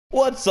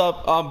What's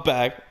up? I'm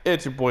back.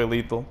 It's your boy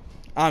Lethal.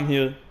 I'm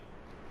here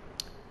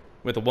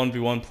with a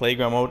 1v1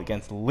 playground mode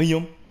against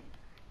Liam.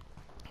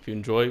 If you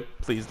enjoy,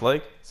 please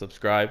like,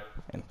 subscribe,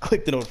 and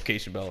click the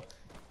notification bell.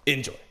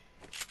 Enjoy.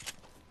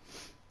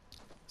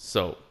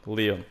 So,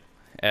 Liam,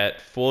 at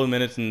 4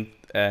 minutes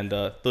and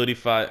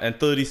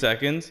 30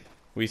 seconds,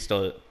 we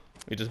start.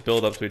 We just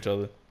build up to each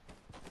other.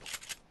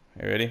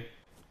 You ready?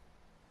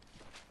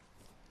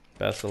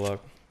 Best of luck.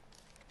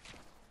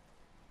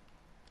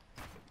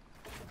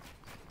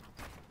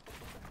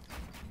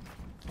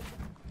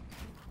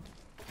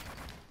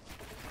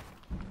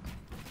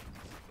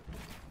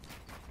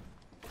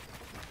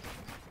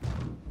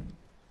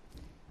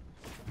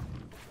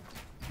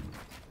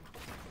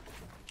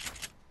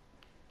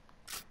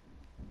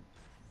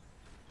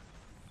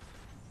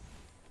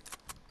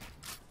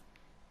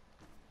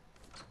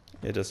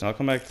 It does not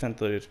come back to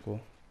 10:30. It's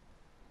cool.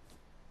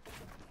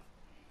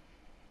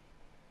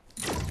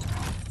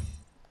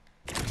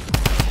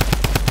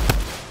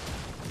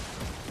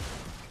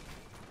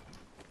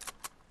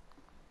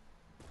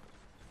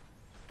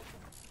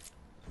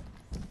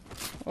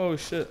 Oh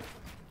shit.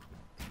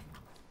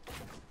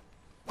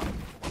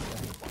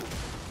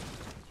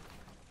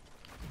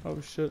 Oh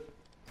shit.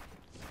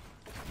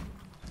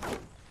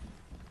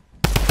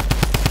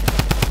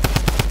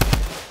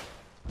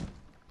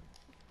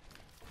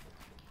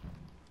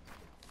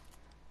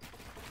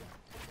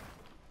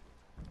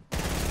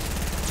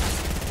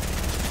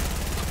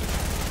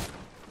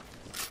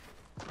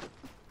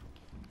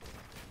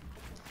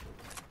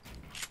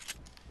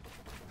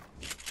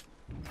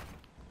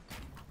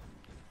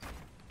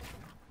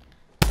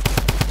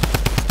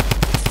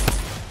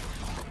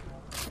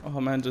 Oh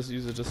man, just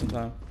use it just in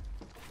time.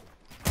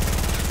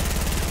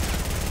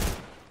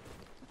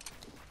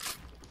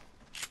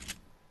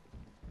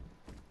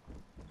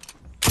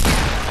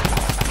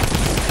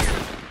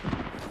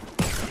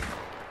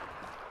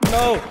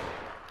 No!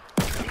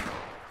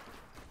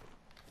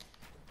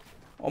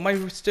 Oh,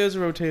 my stairs are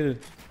rotated.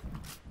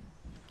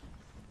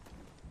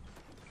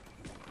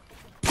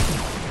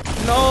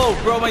 No,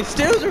 bro, my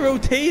stairs are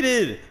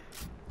rotated!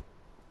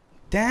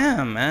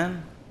 Damn,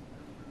 man.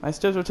 My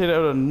stairs rotated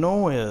out of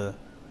nowhere.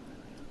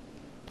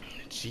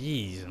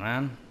 Jeez,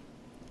 man.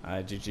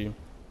 Alright, GG.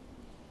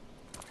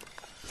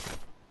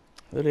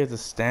 Literally have to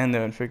stand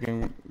there and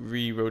freaking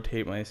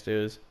re-rotate my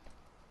stairs.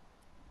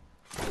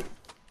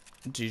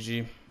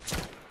 GG.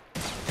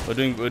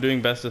 We're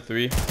doing best of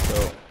 3,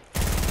 so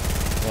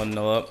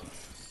 1-0 up.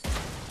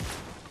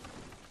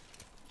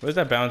 Where's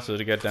that bouncer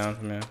to get down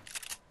from here?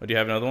 Oh, do you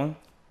have another one?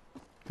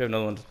 If you have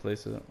another one, just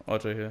place it. Oh,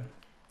 it's right here.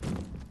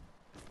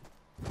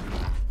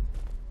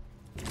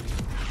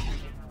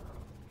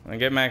 And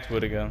get max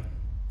wood again.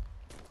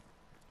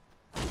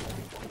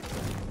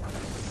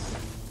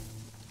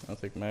 I'll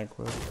take mag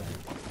wood.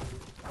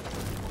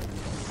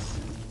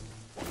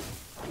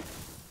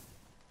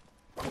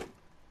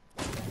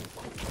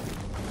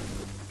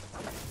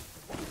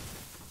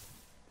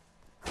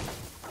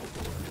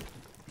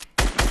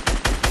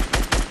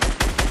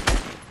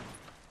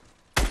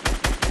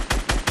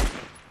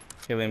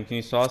 Okay, Liam, can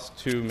you sauce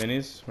 2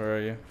 minis? Where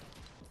are you?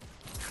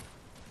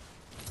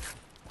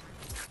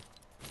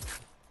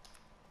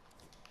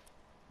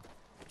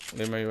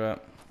 Liam, where you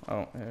at?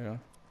 Oh, here you go.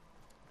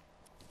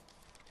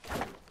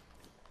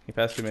 You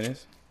passed 2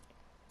 minis?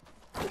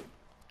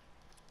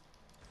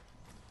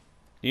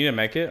 You need to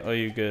make it, or are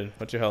you good?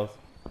 What's your health?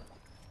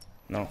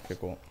 No? Okay,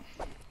 cool.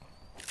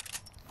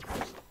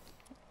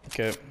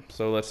 Okay,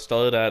 so let's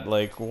start at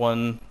like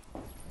 1.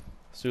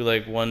 Let's do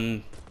like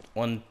 1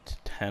 to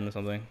 10 or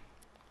something.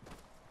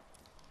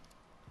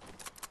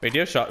 Wait, do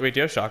you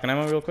have shotgun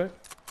ammo real quick?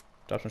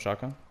 Drop some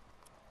shotgun.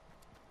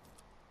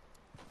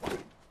 Okay,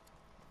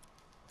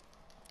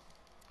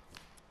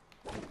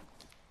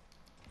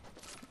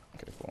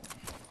 cool.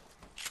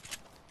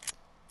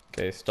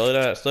 Okay, start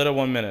at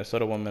 1 minute.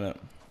 Start at 1 minute.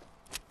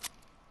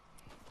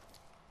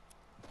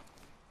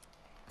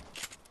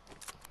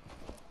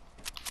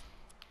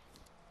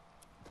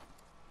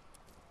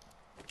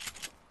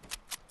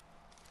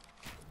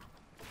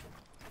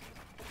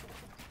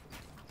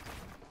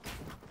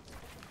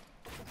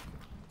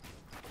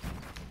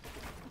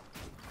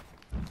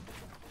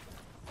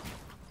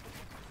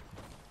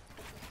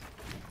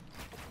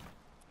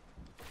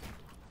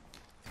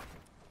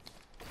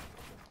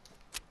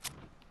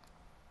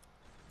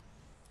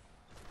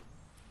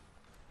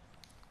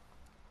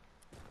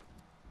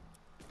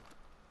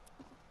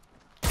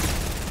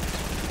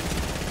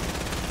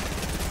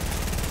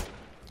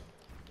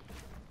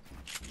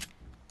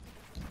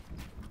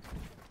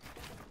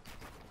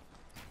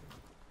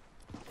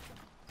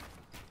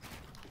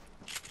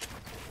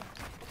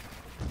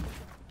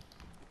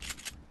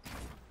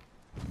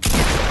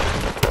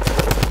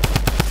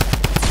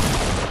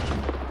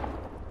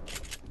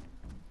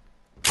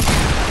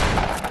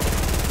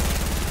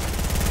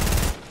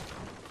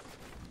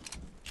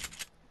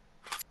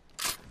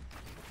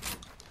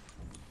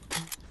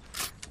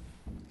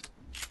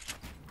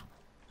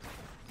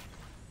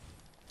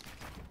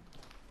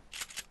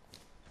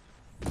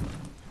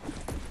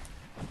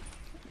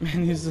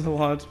 Man uses the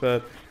launch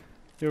pad.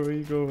 Yo, where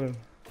you going?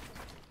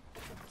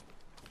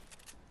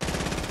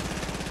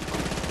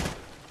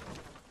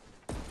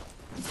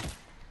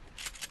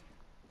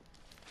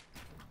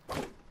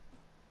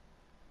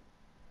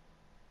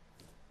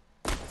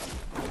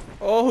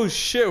 Oh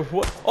shit,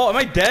 what? Oh, am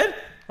I dead?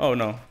 Oh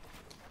no.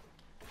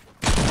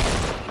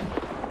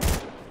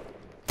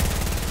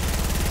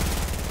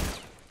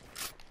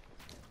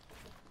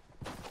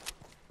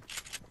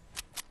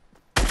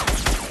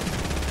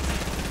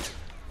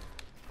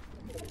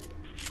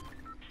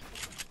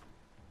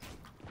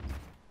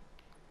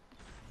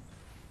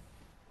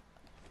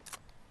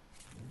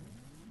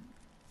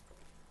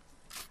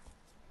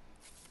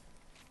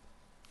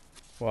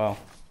 Wow.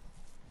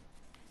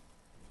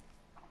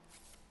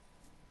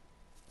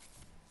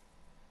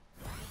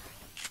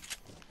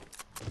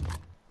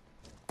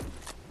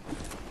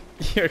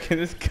 Yo, can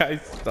this guy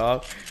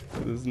stop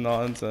with this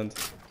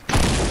nonsense?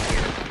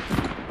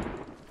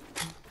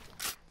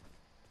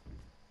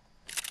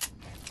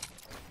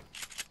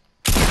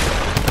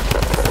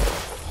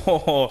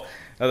 Oh,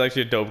 that was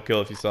actually a dope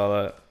kill if you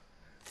saw that.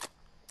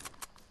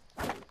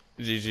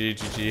 GG,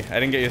 GG. I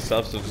didn't get your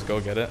stuff, so just go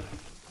get it.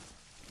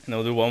 And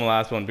we'll do one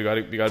last one. We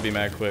gotta be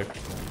mad quick.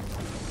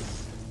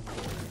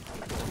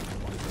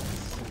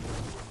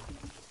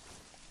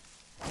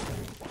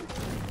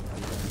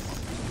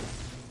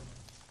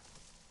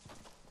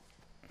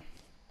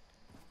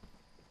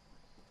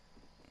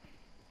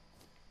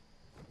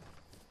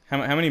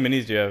 How many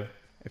minis do you have?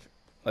 If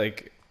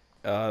like,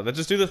 let's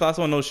just do this last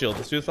one no shield.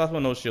 Let's do this last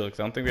one no shield, because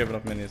I don't think we have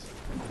enough minis.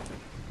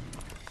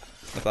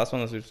 This last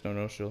one let's do just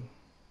no shield.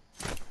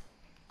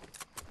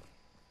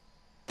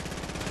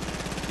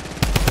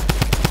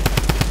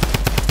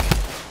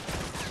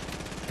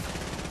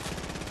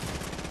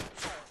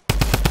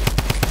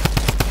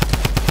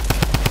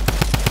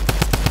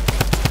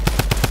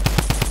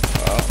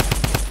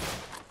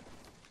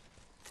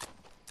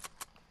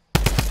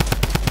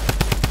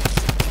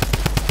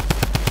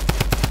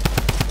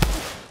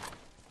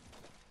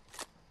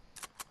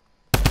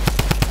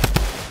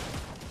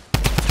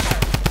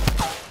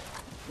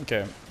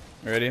 Okay,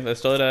 ready?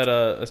 Let's start at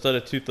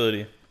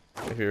 2:30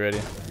 if you're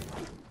ready.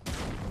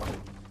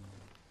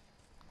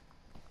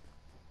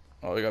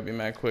 Oh, we gotta be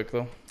mad quick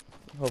though.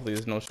 Hopefully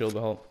there's no shield to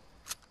help.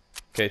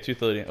 Okay,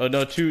 2:30. Oh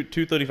no,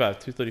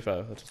 2:35.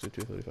 2:35. Let's just do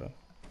 2:35.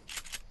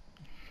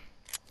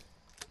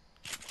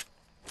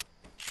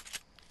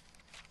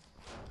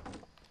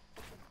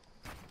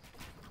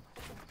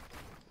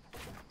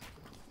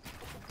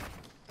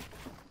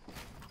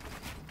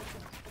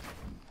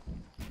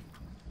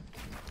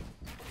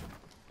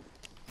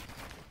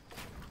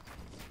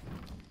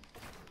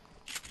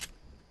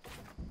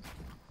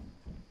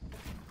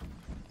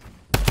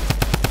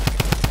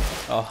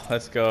 Oh,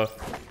 let's go.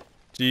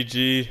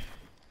 GG.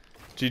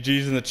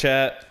 GG's in the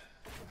chat.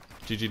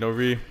 GG no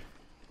re.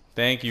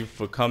 Thank you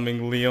for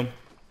coming, Liam.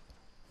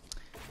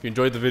 If you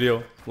enjoyed the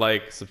video,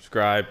 like,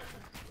 subscribe,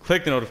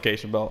 click the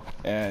notification bell,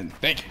 and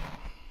thank you.